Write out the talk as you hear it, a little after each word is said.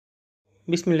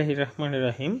বিসমিল্লাহির রহমানির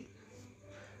রহিম।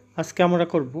 আজকে আমরা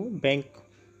করব ব্যাংক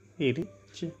এর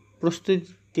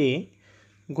প্রস্তুতিতে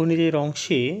গণিতের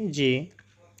অংশে যে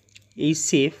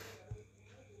HCF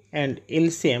অ্যান্ড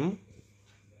LCM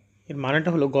এর মানেটা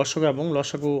হলো গসাগু এবং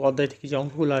লসাগু অধ্যায় থেকে যে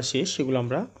অঙ্কগুলো আসে সেগুলো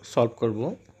আমরা সলভ করব।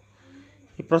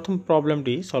 এই প্রথম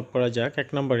প্রবলেমটি সলভ করা যাক। 1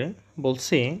 নম্বরে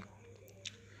বলছে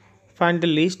find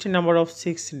the list number of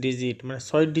 6 digit, মানে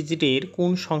 6 ডিজিটের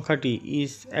কোন সংখ্যাটি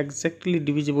is exactly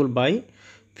divisible by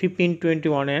 15,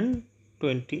 21 and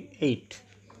 28।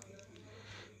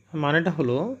 মানেটা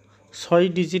হলো 6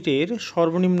 ডিজিটের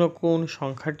সর্বনিম্ন কোন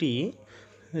সংখ্যাটি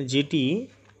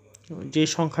যে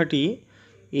সংখ্যাটি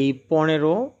এই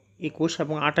 15, 21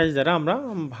 এবং 28 দ্বারা আমরা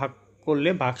ভাগ করলে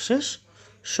ভাগশেষ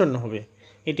শূন্য হবে।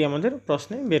 এটি আমাদের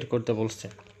প্রশ্নে বের করতে বলছে।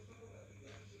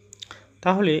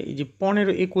 তাহলে এই যে 15,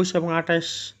 21 এবং 28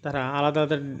 দ্বারা আলাদা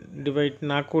আলাদা ডিভাইড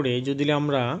না করে যদি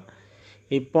আমরা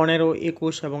এই 15,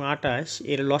 21 এবং 28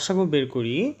 এর লসাগু বের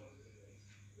করি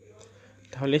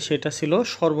তাহলে সেটা ছিল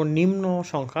সর্বনিম্ন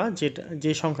সংখ্যা,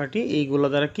 যে সংখ্যাটি এইগুলো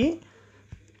দ্বারা কি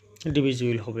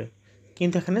ডিভিজিবল হবে।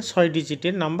 কিন্তু এখানে 6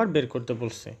 ডিজিটের নাম্বার বের করতে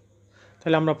বলছে।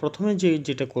 তাহলে আমরা প্রথমে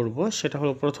যেটা করব সেটা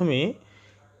হলো প্রথমে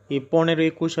এই 15,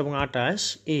 21 এবং 28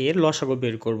 এর লসাগু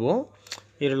বের করব।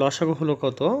 এর লসাগু হলো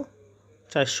কত?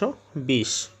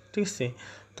 420। ঠিক আছে,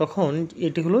 তখন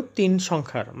এটি হলো 3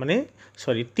 সংখ্যার মানে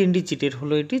 3 ডিজিটের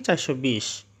হলো এটি 420।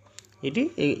 এটি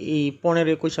এই 15,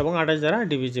 21 এবং 28 দ্বারা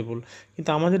ডিভিজিবল। কিন্তু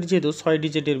আমাদের যেহেতু 6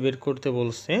 ডিজিটের বের করতে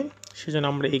বলছে সেজন্য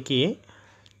আমরা একে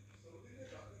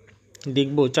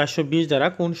দেখব 420 দ্বারা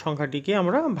কোন সংখ্যাটিকে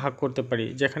আমরা ভাগ করতে পারি,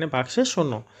 যেখানে ভাগশেষ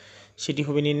শূন্য, সেটি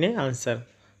হবে নির্ণয় আনসার।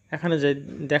 এখানে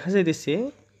দেখা যাইতেছে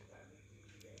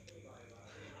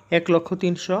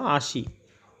 1,380,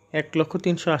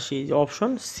 1,380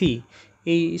 অপশন সি।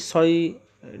 এই 6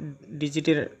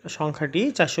 ডিজিটের সংখ্যাটি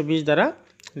 420 দ্বারা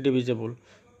ডিভিজিবল,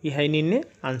 ইহাই নির্ণয়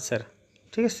আনসার।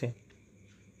 ঠিক আছে,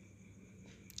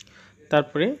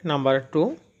 তারপরে নাম্বার 2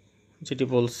 যেটি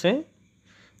বলছে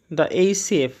দ্য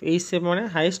HCF মানে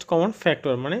হাইয়েস্ট কমন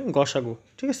ফ্যাক্টর, মানে গসাগু।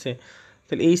 ঠিক আছে,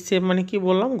 তাহলে HCF মানে কি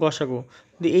বললাম? গসাগু।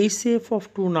 The HCF of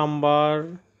 2 number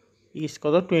is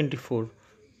কত? 24।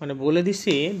 মানে বলে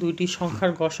দিছি দুইটি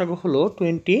সংখ্যার গসাগু হলো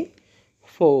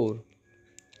 24।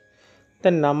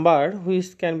 The number which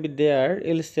can be there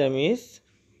LCM is,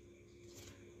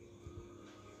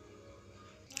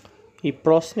 এই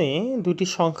প্রশ্নে দুটি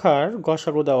সংখ্যার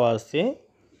গসাগু দেওয়া আছে।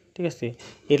 ঠিক আছে,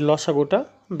 এর লসাগুটা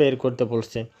বের করতে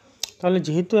বলছে। তাহলে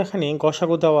যেহেতু এখানে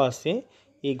গসাগু দেওয়া আছে,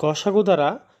 এই গসাগু দ্বারা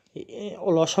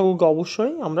লসাগুকে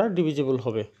অবশ্যই আমরা ডিভিজিবল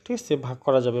হবে। ঠিক আছে, ভাগ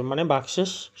করা যাবে, মানে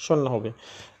ভাগশেষ শূন্য হবে।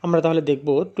 আমরা তাহলে দেখব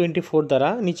 24 দ্বারা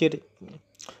নিচের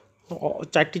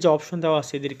 4টি যে অপশন দেওয়া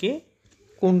আছে এদেরকে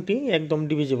কোনটি একদম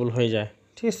ডিভিজিবল হয়ে যায়।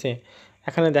 ঠিক আছে,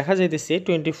 এখানে দেখা যাইতেছে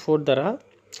 24 দ্বারা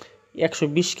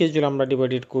 120কে যদি আমরা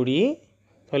ডিভাইডেড করি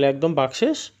তাহলে একদম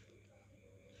ভাগশেষ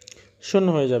শূন্য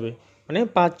হয়ে যাবে, মানে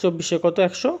 5 24 কত?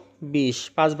 120,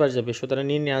 5 বার যাবে। সুতরাং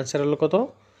নির্ণয় আনসার হলো কত?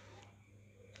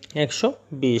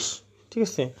 120। ঠিক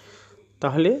আছে,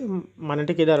 তাহলে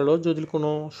মানেটা কি দাঁড়ালো? যদি কোনো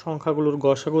সংখ্যাগুলোর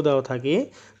গসাগু দেওয়া থাকে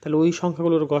তাহলে ওই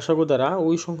সংখ্যাগুলোর গসাগু দ্বারা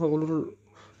ওই সংখ্যাগুলোর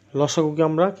লসাগুকে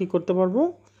আমরা কি করতে পারবো?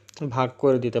 ভাগ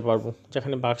করে দিতে পারবো,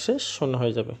 যেখানে ভাগশেষ শূন্য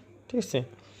হয়ে যাবে। ঠিক আছে,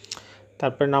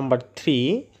 তারপরে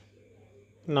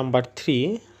নাম্বার 3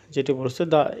 যেটি বলছে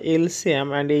the LCM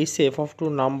and HCF of 2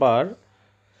 number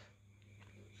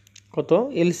কত?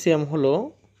 LCM হলো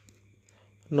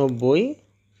 90,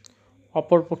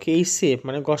 অপরপক্ষে HCF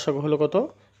মানে গসাগু হলো কত?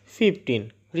 15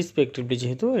 রেসপেক্টিভলি,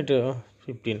 যেহেতু এটা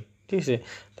 15। ঠিক আছে,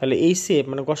 তাহলে HCF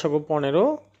মানে গসাগু 15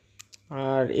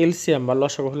 আর LCM বা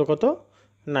লসাগু হলো কত?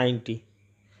 90।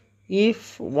 If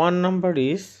one number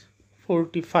is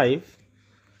 45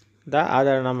 the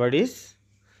other number is,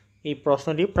 এই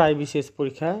প্রশ্নটি প্রায় বিশেষ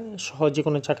পরীক্ষা সহ যে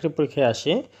কোনো চাকরি পরীক্ষায়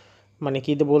আসে। মানে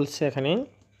কি বলছে এখানে?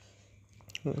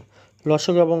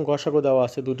 লসাগু এবং গসাগু দেওয়া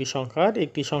আছে দুটি সংখ্যার,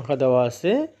 একটি সংখ্যা দেওয়া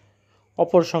আছে,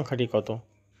 অপর সংখ্যাটি কত?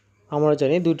 আমরা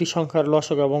জানি দুটি সংখ্যার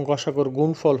লসাগু এবং গসাগুর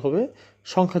গুণফল হবে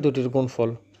সংখ্যা দুটির গুণফল।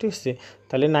 ঠিক আছে,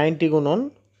 তাহলে 90 গুণন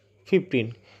 15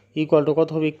 ইকুয়াল টু কত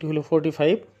হবে? একটি হলো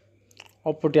 45,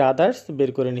 অপরটি আদার্স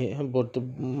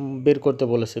বের করতে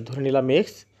বলেছে। ধরে নিলাম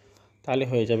এক্স, তাহলে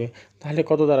হয়ে যাবে। তাহলে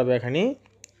কত দাঁড়াবে এখানে?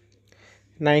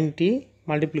 90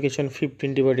 মাল্টিপ্লিকেশন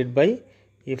 15 ডিভাইডেড বাই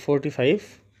 45,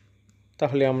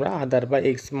 তাহলে আমরা আদার বা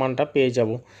এক্স মানটা পেয়ে যাব।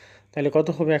 তাহলে কত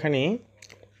হবে এখানে?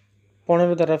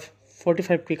 15 দ্বারা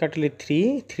 45কে কাটলে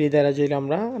 3 দ্বারা যদি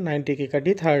আমরা 90কে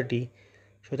কাটি 30,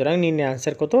 সুতরাং নির্ণয়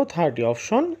আনসার কত? 30,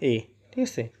 অপশন এ। ঠিক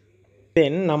আছে,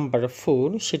 দেন নাম্বার 4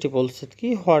 সেটি বলছে কি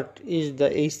what is the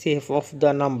HCF of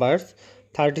the numbers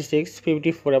 36,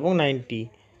 54 এবং 90।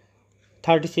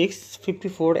 36,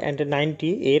 54 অ্যান্ড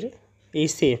 90 এর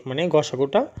HCF মানে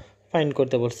গসাগুটা ফাইন্ড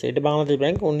করতে বলছে। এটা বাংলাদেশ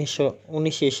ব্যাংক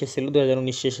 1919 এসেছিল,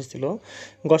 2019 এসেছিল।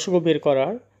 গসাগু বের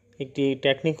করার একটি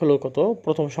টেকনিক হলো কত,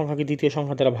 প্রথম সংখ্যাকে দ্বিতীয়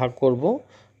সংখ্যা দ্বারা ভাগ করব,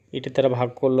 এটা দ্বারা ভাগ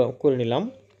করে নিলাম,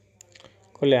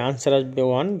 করলে আনসার আসবে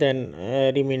 1। দেন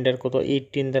রিমাইন্ডার কত,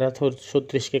 18 দ্বারা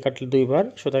 36কে কাটলে 2 বার,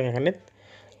 সুতরাং এখানে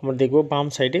আমরা দেখব বাম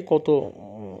সাইডে কত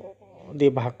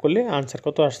দিয়ে ভাগ করলে আনসার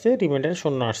কত আসছে, রিমাইন্ডার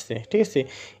 0 আসছে। ঠিক আছে,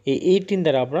 এই 18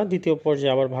 দ্বারা আমরা দ্বিতীয়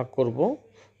পর্যায়ে আবার ভাগ করব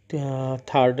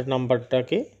থার্ড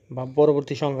নাম্বারটাকে বা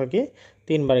পরবর্তী সংখ্যাকে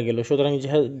 3বারে গেল, সুতরাং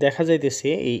দেখা যাইতেছে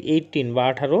এই 18 বা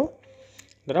 18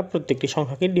 দ্বারা প্রত্যেকটি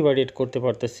সংখ্যাকে ডিভাইডেড করতে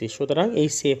পারতেছি। সুতরাং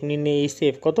HCF নির্ণয়,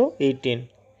 HCF কত, 18।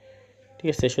 ঠিক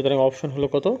আছে, সুতরাং অপশন হলো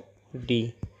কত, ডি।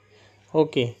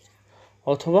 ওকে,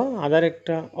 অথবা আদার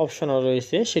একটা অপশনও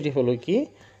রয়েছে, সেটি হলো কি,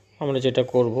 আমরা যেটা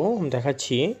করব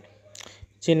দেখাচ্ছি,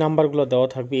 যে নাম্বারগুলো দেওয়া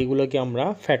থাকবে এগুলোকে আমরা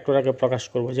ফ্যাক্টর আগে প্রকাশ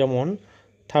করব, যেমন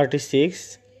 36,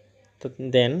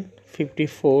 দেন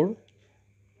 54,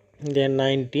 দেন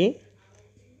 90।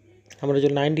 আমরা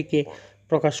যদি 90কে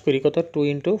প্রকাশ করি কত, 2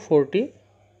 ×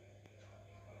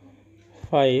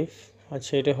 45,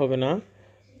 আচ্ছা এটা হবে না,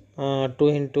 2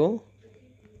 ×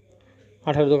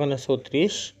 18 দোকানে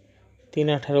 36, 3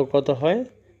 18 কত হয়,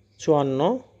 54।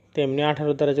 তেমনি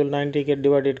 18 দ্বারা যদি 90কে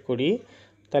ডিভাইডেড করি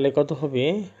তাহলে কত হবে,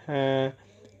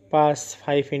 5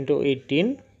 5 × 18।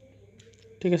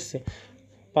 ঠিক আছে,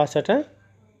 5 8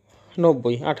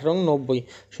 90, 18 90।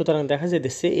 সুতরাং দেখা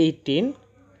যাচ্ছে 18,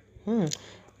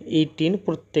 18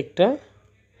 প্রত্যেকটা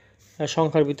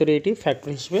সংখ্যার ভিতরে এটি ফ্যাক্টর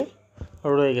হিসেবে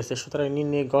রয়ে গেছে। সুতরাং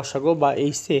নির্ণয় গসাগু বা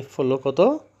HCF হলো কত,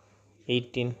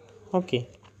 18। ওকে,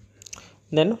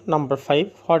 দেন number 5,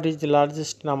 what is the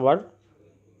largest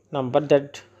number that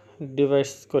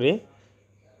divides করে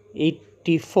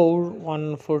 84,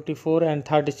 144 and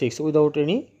 36 without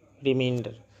any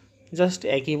reminder. Just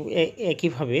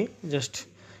একইভাবে জাস্ট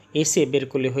এসে বের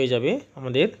করলে হয়ে যাবে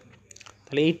আমাদের।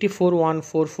 তাহলে 84,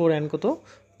 144 অ্যান্ড কত,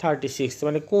 36,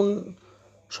 মানে কোন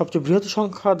সবচেয়ে বৃহৎ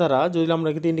সংখ্যা দ্বারা যদি আমরা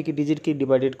তিনটিকে ডিজিটকে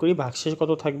ডিভাইডেড করি ভাগশেষ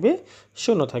কত থাকবে,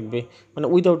 0 থাকবে, মানে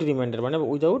উইদাউট রিমাইন্ডার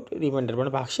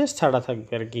মানে ভাগশেষ ছাড়া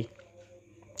থাকবে আর কি।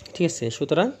 ঠিক আছে,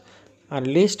 সুতরাং আর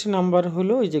লিস্ট নাম্বার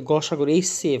হলো এই যে গসাগুর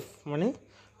HCF মানে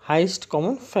হাইয়েস্ট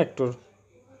কমন ফ্যাক্টর।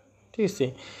 ঠিক আছে,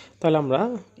 তাহলে আমরা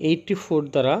 84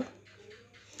 দ্বারা,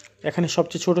 এখানে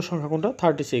সবচেয়ে ছোট সংখ্যা কোনটা,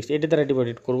 36, এটা দ্বারা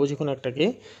ডিভাইডেড করবো যে কোনো একটাকে।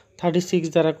 36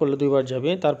 দ্বারা করলে 2বার যাবে,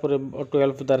 তারপরে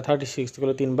 12 দ্বারা 36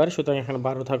 করলে 3বার, সুতরাং এখানে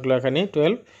 12 থাকলো, এখানে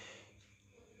 12।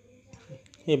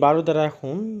 এই 12 দ্বারা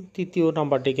এখন তৃতীয়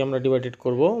নাম্বারটিকে আমরা ডিভাইডেড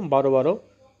করব, 12 12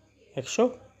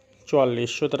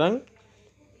 144, সুতরাং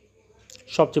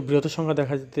সবচেয়ে বৃহৎ সংখ্যা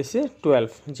দেখা যেতেছে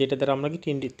 12, যেটা দ্বারা আমরা কি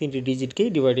তিনটি ডিজিটকেই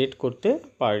ডিভাইডেড করতে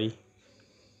পারি।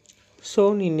 সো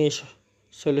নির্ণয়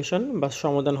সলিউশন বা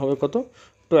সমাধান হবে কত,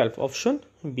 12, অপশন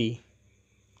বি।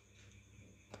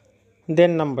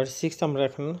 দেন নাম্বার 6 আমরা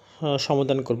এখন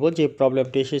সমাধান করব, যে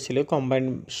প্রবলেমটি এসেছিল কম্বাইন্ড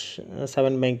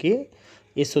 7 ব্যাংকে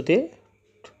এসওতে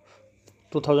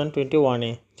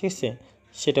 2021-এ। ঠিক আছে,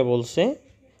 সেটা বলছে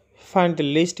find the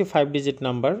list 5 digit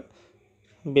number,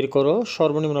 বের করো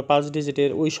সর্বনিম্ন 5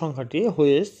 ডিজিটের ওই সংখ্যাটি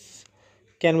which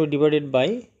can be divided by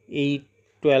 8,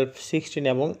 12, 16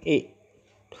 এবং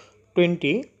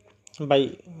 20 by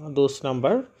those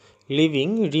number living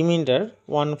reminder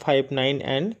 1, 5, 9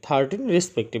 and 13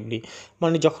 respectively.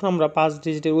 মানে যখন আমরা 5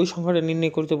 ডিজিটের ওই সংখ্যাটা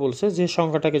নির্ণয় করতে বলছে, যে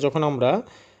সংখ্যাটাকে যখন আমরা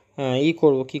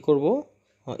কি করব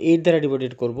 8 দ্বারা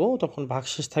ডিভাইডেড করব তখন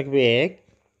ভাগশেষ থাকবে 1।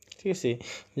 ঠিক আছে,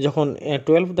 যখন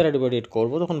 12 দ্বারা ডিভাইডেড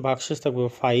করব তখন ভাগশেষ থাকবে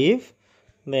 5।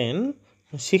 দেন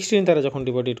 16 দ্বারা যখন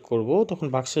ডিভাইডেড করব তখন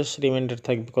ভাগশেষ রিমাইন্ডার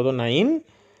থাকবে কত, 9।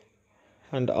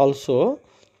 অ্যান্ড অলসো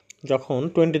যখন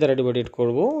 20 দ্বারা ডিভাইডেড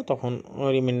করব তখন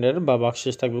রিমাইন্ডার বা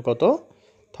ভাগশেষ থাকবে কত,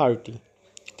 30।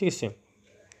 ঠিক আছে,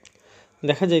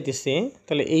 দেখা যাইতেছে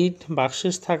তাহলে 8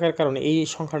 ভাগশেষ থাকার কারণে এই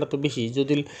সংখ্যাটা তো বেশি,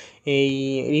 যদি এই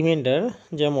রিমাইন্ডার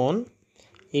যেমন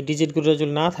এই ডিজিটগুলো যদি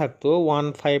না থাকতো, 1,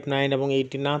 5, 9 এবং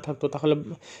 18 না থাকতো, তাহলে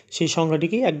সেই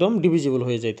সংখ্যাটিকে একদম ডিভিজিবল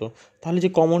হয়ে যেত। তাহলে যে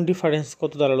কমন ডিফারেন্স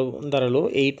কত দাঁড়ালো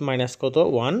 8 মাইনাস কত,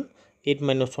 1, 8 -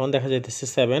 1 দেখা যাইতেছে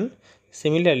 7।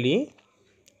 সিমিলারলি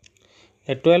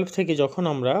 12 থেকে যখন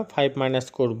আমরা 5 মাইনাস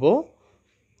করব,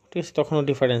 ঠিক আছে, তখনও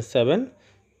ডিফারেন্স 7।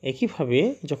 একইভাবে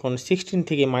যখন 16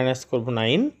 থেকে মাইনাস করব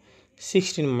 9,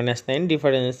 16 - 9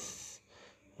 ডিফারেন্স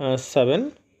 7।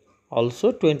 অলসো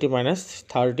 20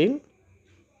 - 13,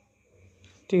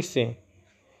 ঠিক আছে,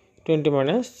 20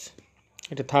 মাইনাস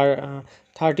এটা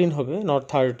 13 হবে, নট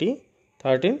 30,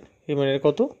 13 রিমাইন্ডার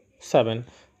কত, 7।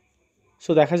 সো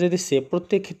দেখা যাচ্ছে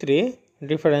প্রত্যেক ক্ষেত্রে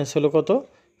ডিফারেন্স হলো কত,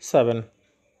 7।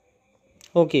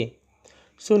 ওকে,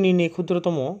 সো নির্ণয়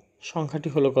ক্ষুদ্রতম সংখ্যাটি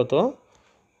হলো কত,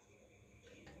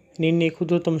 নির্ণয়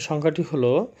ক্ষুদ্রতম সংখ্যাটি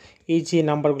হলো এই যে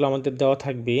নাম্বারগুলো আমাদের দেওয়া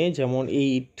থাকবে, যেমন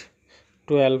 8,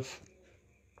 12,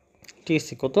 ঠিক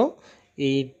আছে, কত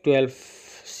 8, 12,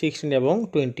 16 এবং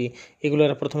 20,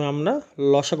 এগুলোর প্রথমে আমরা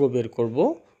লসাগু বের করব।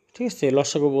 ঠিক আছে,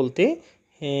 লসাগু বলতে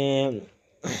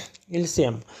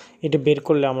এলসিএম, এটা বের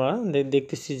করলে আমরা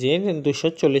দেখতেছি যে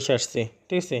 240 আসছে।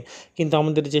 ঠিক আছে, কিন্তু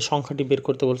আমাদের যে সংখ্যাটি বের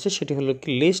করতে বলছে সেটি হলো কি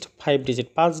লিস্ট 5 ডিজিট,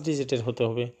 5 ডিজিটের হতে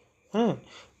হবে। হ্যাঁ,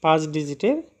 5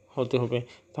 ডিজিটের হতে হবে।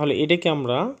 তাহলে এটাকে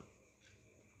আমরা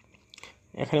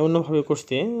এখানে অন্যভাবে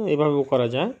করতে এভাবেও করা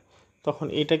যায়। তখন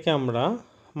এটাকে আমরা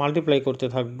মাল্টিপ্লাই করতে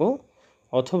থাকব,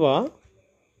 অথবা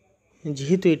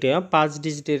যেহেতু এটা 5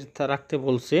 ডিজিটের রাখতে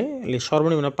বলছে,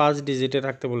 সর্বনিম্ন 5 ডিজিটের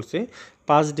রাখতে বলছে,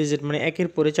 5 ডিজিট মানে একের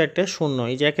পরে 4টা শূন্য,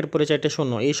 এই যে একের পরে 4টা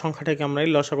শূন্য, এই সংখ্যাটাকে আমরা এই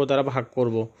লসাগু দ্বারা ভাগ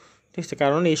করব। ঠিক আছে,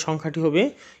 কারণ এই সংখ্যাটি হবে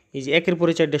এই যে একের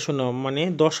পরে 4টা শূন্য মানে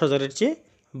 10,000-এর চেয়ে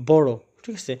বড়।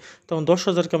 ঠিক আছে, তখন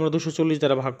 10,000-কে আমরা 240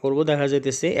 দ্বারা ভাগ করব, দেখা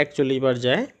যাইতেছে 41 বার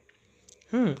যায়।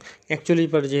 41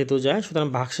 বার যেহেতু যায়, সুতরাং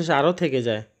ভাগশেষে আরও থেকে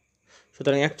যায়,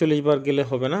 সুতরাং 41 বার গেলে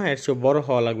হবে না, এর চেয়ে বড়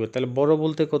হওয়া লাগবে। তাহলে বড়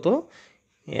বলতে কত,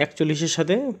 41-এর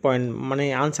সাথে পয়েন্ট মানে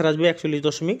আনসার আসবে 41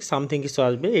 দশমিক সামথিং কিছু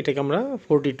আসবে, এটাকে আমরা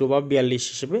 42 বা 42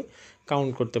 হিসেবে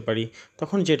কাউন্ট করতে পারি।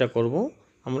 তখন যেটা করব,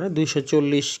 আমরা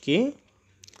 240-কে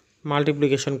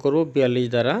মাল্টিপ্লিকেশন করব 42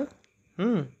 দ্বারা।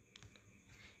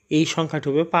 এই সংখ্যাটি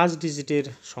হবে 5 ডিজিটের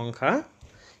সংখ্যা।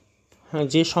 হ্যাঁ,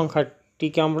 যে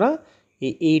সংখ্যাটিকে আমরা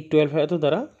এই 8, 12 এত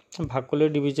দ্বারা ভাগ করলে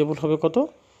ডিভিজেবল হবে কত,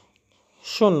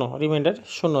 0, রিমাইন্ডার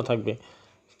 0 থাকবে।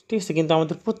 ঠিক আছে, কিন্তু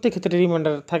আমাদের প্রত্যেক ক্ষেত্রে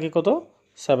রিমাইন্ডার থাকে কত,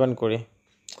 7 করে।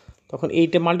 তখন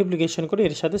এইটা মাল্টিপ্লিকেশন করে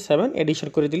এর সাথে 7 এডিশন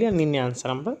করে দিলে আর নির্ণয় আনসার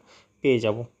আমরা পেয়ে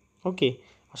যাব। ওকে,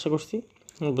 আশা করছি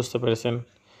বুঝতে পেরেছেন।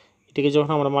 এটাকে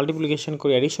যখন আমরা মাল্টিপ্লিকেশন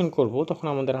করে এডিশন করব, তখন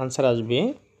আমাদের আনসার আসবে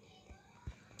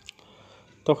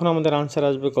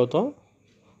কত,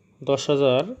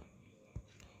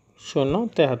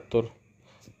 10,073,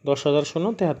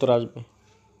 10,073 আসবে।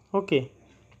 ওকে,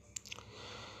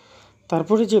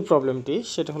 তারপরে যে প্রবলেমটি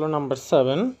সেটা হলো নাম্বার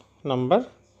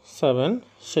 7,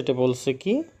 সেটা বলছে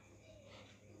কি,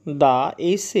 the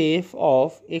HCF of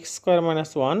x² -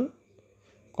 1,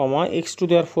 x to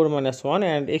the 4 - 1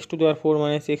 and x to the 4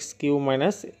 - x Q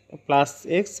plus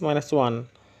x - 1,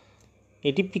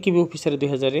 এটি পিকিবি অফিসারে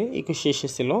 2021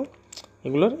 এসেছিল।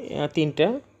 এগুলোর 3টা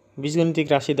বীজগণিতিক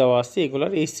রাশি দেওয়া আছে,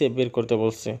 এগুলোর HCF বের করতে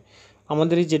বলছে।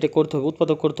 আমাদের যেটা করতে হবে,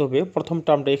 উৎপাদক করতে হবে, প্রথম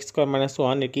টার্মটা x² -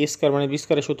 1, এটি a² মানে b²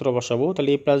 সূত্র বসাবো, তাহলে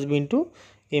a + b ×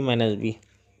 a - b।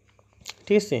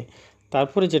 ঠিক আছে,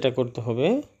 তারপরে যেটা করতে হবে,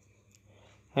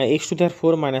 x to the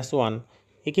 4 - 1,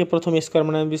 একে প্রথম a²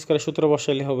 মানে b² সূত্র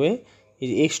বসাইলে হবে, এই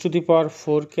যে x to the power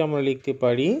 4-কে আমরা লিখতে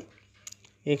পারি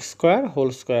x² হোল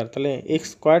স্কোয়ার, তাহলে x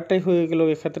স্কোয়ারটাই হয়ে গেল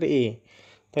এক্ষেত্রে a,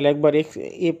 তাহলে একবার a -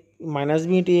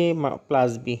 b × a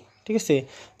 + b। ঠিক আছে,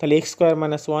 তাহলে x² -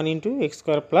 1 × x²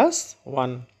 +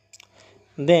 1।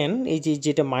 দেন এই যে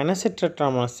যেটা মাইনাসের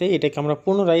টার্ম আছে, এটাকে আমরা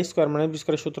পুনরায় স্কোয়ার মানে b²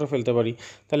 সূত্র ফেলতে পারি,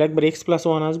 তাহলে একবার x +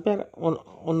 1 আসবে আর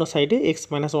অন্য সাইডে x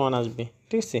 - 1 আসবে।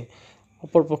 ঠিক আছে,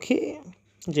 অপরপক্ষে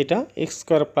যেটা x²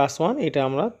 + 1 এটা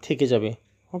আমরা থেকে যাবে।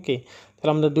 ওকে,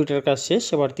 তাহলে আমাদের দুইটার কাজ শেষ।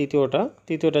 এবার তৃতীয়টা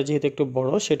যেহেতু একটু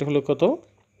বড়, সেটা হলো কত,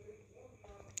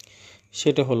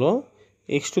 সেটা হলো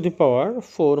x to the power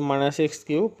 4 - x³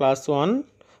 + 1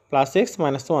 + x -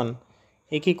 1,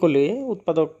 একই করলে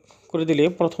উৎপাদক করে দিলে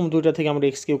প্রথম দুইটা থেকে আমরা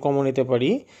x³ কমন নিতে পারি,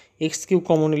 x³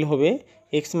 কমন নিলে হবে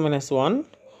x - 1,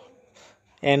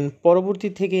 অ্যান্ড পরবর্তী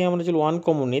থেকে আমরা যদি 1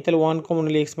 কমন নিই, তাহলে 1 কমন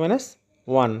নিলে x -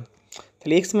 1,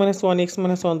 তাহলে x - 1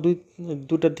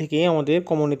 দুটার থেকে আমাদের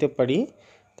কমন নিতে পারি,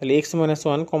 তাহলে x -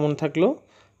 1 কমন থাকলো,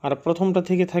 আর প্রথমটা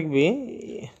থেকে থাকবে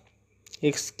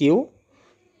x³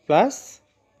 প্লাস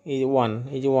এই যে 1,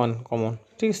 এই যে 1 কমন।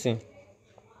 ঠিক আছে,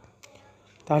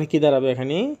 তাহলে কি দাঁড়াবে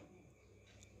এখানে,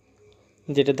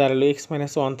 যেটা দাঁড়ালো x -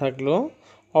 1 থাকলো,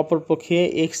 অপরপক্ষে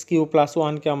x³ +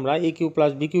 1-কে আমরা a³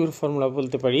 + b³ এর ফর্মুলা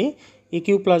বলতে পারি, a³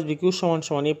 + b³ =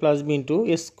 a + b ×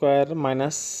 a²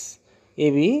 -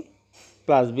 ab +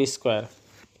 b²।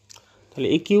 তাহলে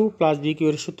a³ + b³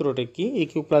 এর সূত্রটা কি,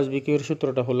 a³ + b³ এর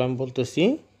সূত্রটা হলো, আমি বলতেছি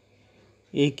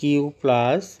a³ +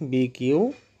 b³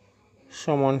 =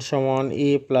 a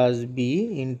 + b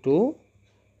 ×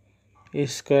 a²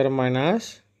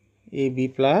 - ab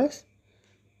 +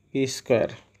 b²।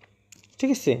 ঠিক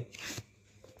আছে,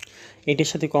 এটার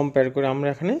সাথে কম্পেয়ার করে আমরা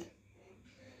এখানে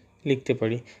লিখতে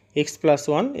পারি x +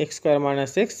 1 x²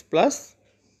 - x +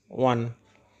 1।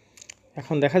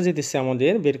 এখন দেখা যেতেছে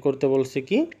আমাদের বের করতে বলছে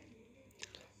কি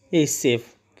HCF।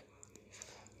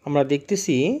 আমরা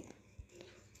দেখতেছি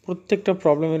প্রত্যেকটা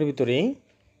প্রবলেমের ভিতরে,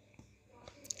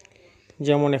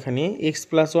 যেমন এখানে x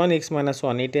 + 1 x -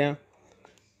 1, এটা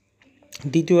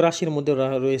দ্বিতীয় রাশির মধ্যে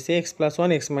রয়েছে x+1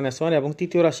 x-1 এবং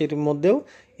তৃতীয় রাশির মধ্যেও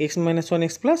x-1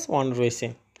 x+1 রয়েছে।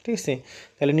 ঠিক আছে,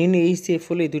 তাহলে নির্ণয় HCF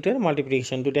হলো এই দুইটার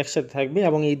মাল্টিপ্লিকেশন, দুটো একসাথে থাকবে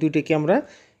এবং এই দুইটাকে আমরা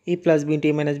a + b *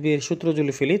 a - b এর সূত্র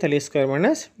যদি ফেলি তাহলে a²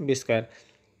 - b²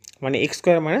 মানে x²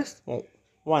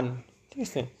 - 1। ঠিক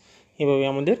আছে, এভাবে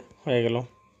আমাদের হয়ে গেল।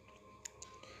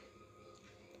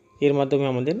 এর মাধ্যমে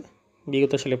আমাদের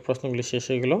বিগত সালের প্রশ্নগুলি শেষ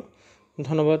হয়ে গেল।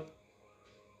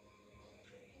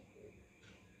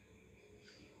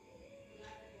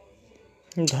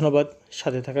 ধন্যবাদ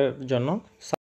সাথে থাকার জন্য।